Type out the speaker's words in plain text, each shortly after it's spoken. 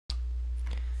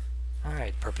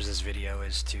Alright, the purpose of this video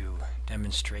is to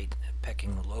demonstrate a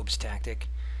Pecking the Lobes tactic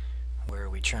where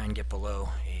we try and get below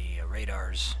a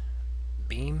radar's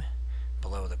beam,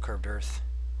 below the curved earth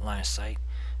line of sight,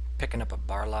 picking up a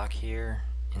bar lock here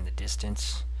in the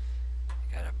distance.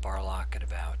 Got a bar lock at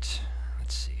about,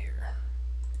 let's see here,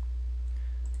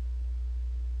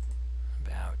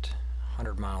 about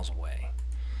 100 miles away.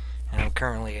 And I'm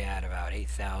currently at about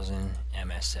 8,000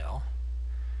 MSL.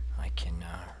 I can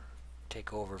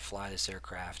take over, fly this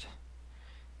aircraft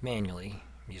manually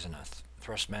using a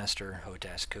Thrustmaster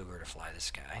HOTAS Cougar to fly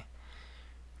this guy.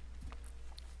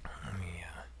 Let me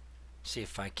see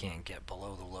if I can't get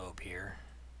below the lobe here.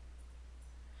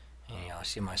 And I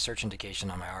see my search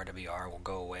indication on my RWR will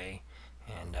go away,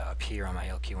 and up here on my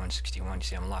LQ-161 you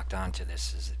see I'm locked onto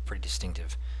this. Is a pretty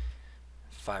distinctive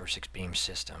 5 or 6 beam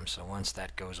system, so once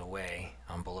that goes away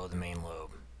I'm below the main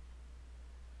lobe.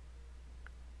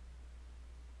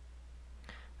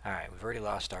 Alright, we've already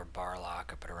lost our bar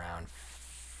lock up at around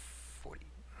 40,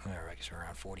 I guess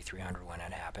around 4,300 when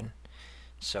that happened.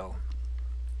 So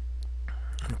I'm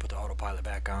going to put the autopilot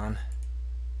back on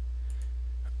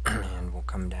and we'll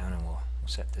come down and we'll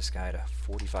set this guy to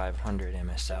 4,500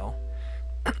 MSL.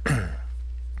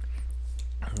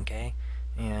 Okay,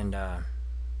 and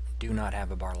do not have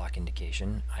a bar lock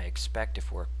indication. I expect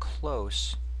if we're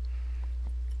close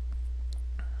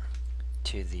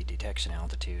to the detection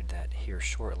altitude that here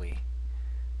shortly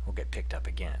we'll get picked up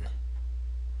again.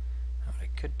 Now what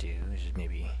I could do is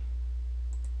maybe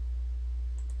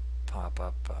pop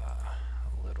up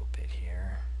a little bit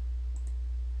here.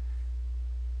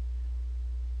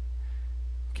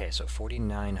 Okay, so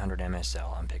 4,900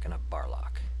 MSL, I'm picking up bar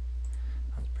lock.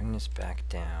 Let's bring this back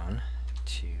down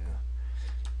to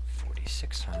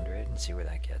 4,600 and see where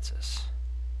that gets us.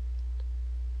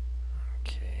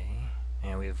 Okay,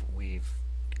 and we've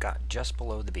got just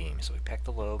below the beam, so we pecked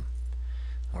the lobe,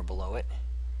 we're below it,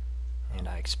 and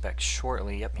I expect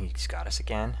shortly, yep, he's got us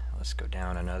again. Let's go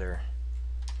down another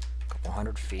couple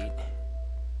hundred feet.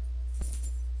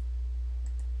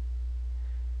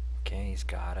 Okay, he's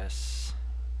got us.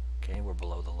 Okay, we're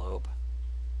below the lobe.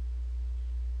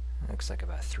 Looks like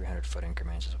about 300 foot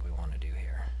increments is what we want to do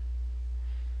here.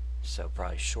 So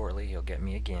probably shortly he'll get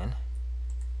me again.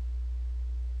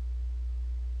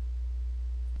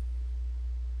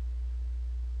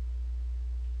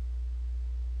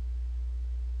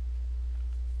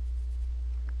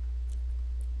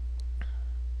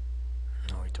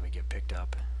 I'll wait till we get picked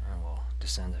up and we'll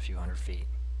descend a few hundred feet.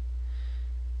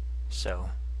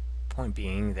 So, point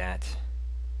being that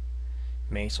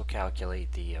MACE will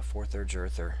calculate the 4/3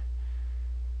 Earth or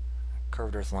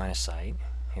curved Earth line of sight.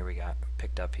 Here we got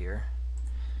picked up here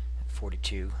at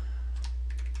 42,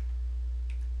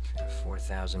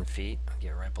 4,000 feet. I'll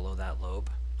get right below that lobe.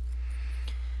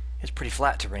 It's pretty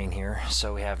flat terrain here,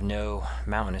 so we have no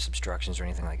mountainous obstructions or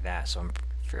anything like that, so I'm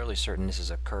fairly certain this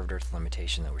is a curved Earth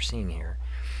limitation that we're seeing here.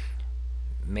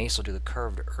 MACE will do the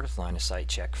curved Earth line of sight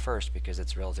check first because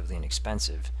it's relatively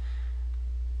inexpensive.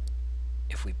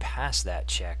 If we pass that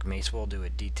check, MACE will do a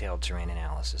detailed terrain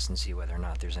analysis and see whether or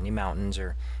not there's any mountains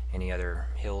or any other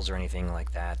hills or anything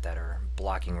like that that are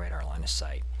blocking radar line of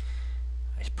sight.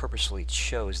 I purposely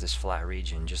chose this flat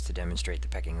region just to demonstrate the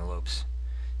Pecking the Lobes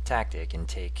tactic and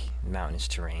take mountainous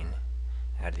terrain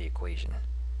out of the equation.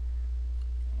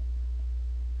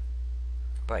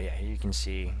 But yeah, here you can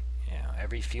see,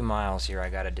 every few miles here I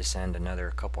got to descend another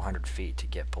couple hundred feet to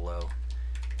get below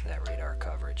that radar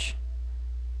coverage.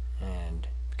 And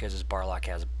because this bar lock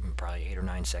has probably 8 or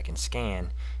 9 second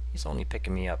scan, he's only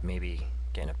picking me up, maybe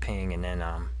getting a ping, and then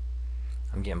I'm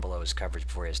getting below his coverage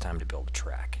before he has time to build a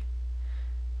track,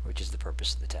 which is the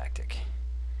purpose of the tactic.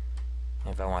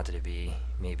 And if I wanted to be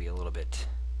maybe a little bit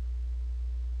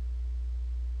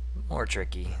more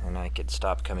tricky, then I could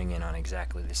stop coming in on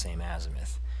exactly the same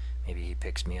azimuth. Maybe he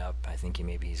picks me up, I think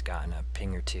maybe he's gotten a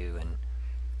ping or two, and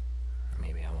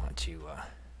maybe I want to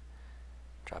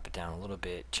drop it down a little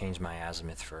bit, change my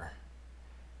azimuth for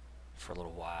a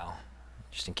little while,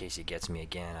 just in case he gets me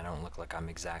again. I don't look like I'm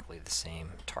exactly the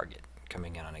same target,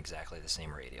 coming in on exactly the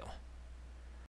same radial.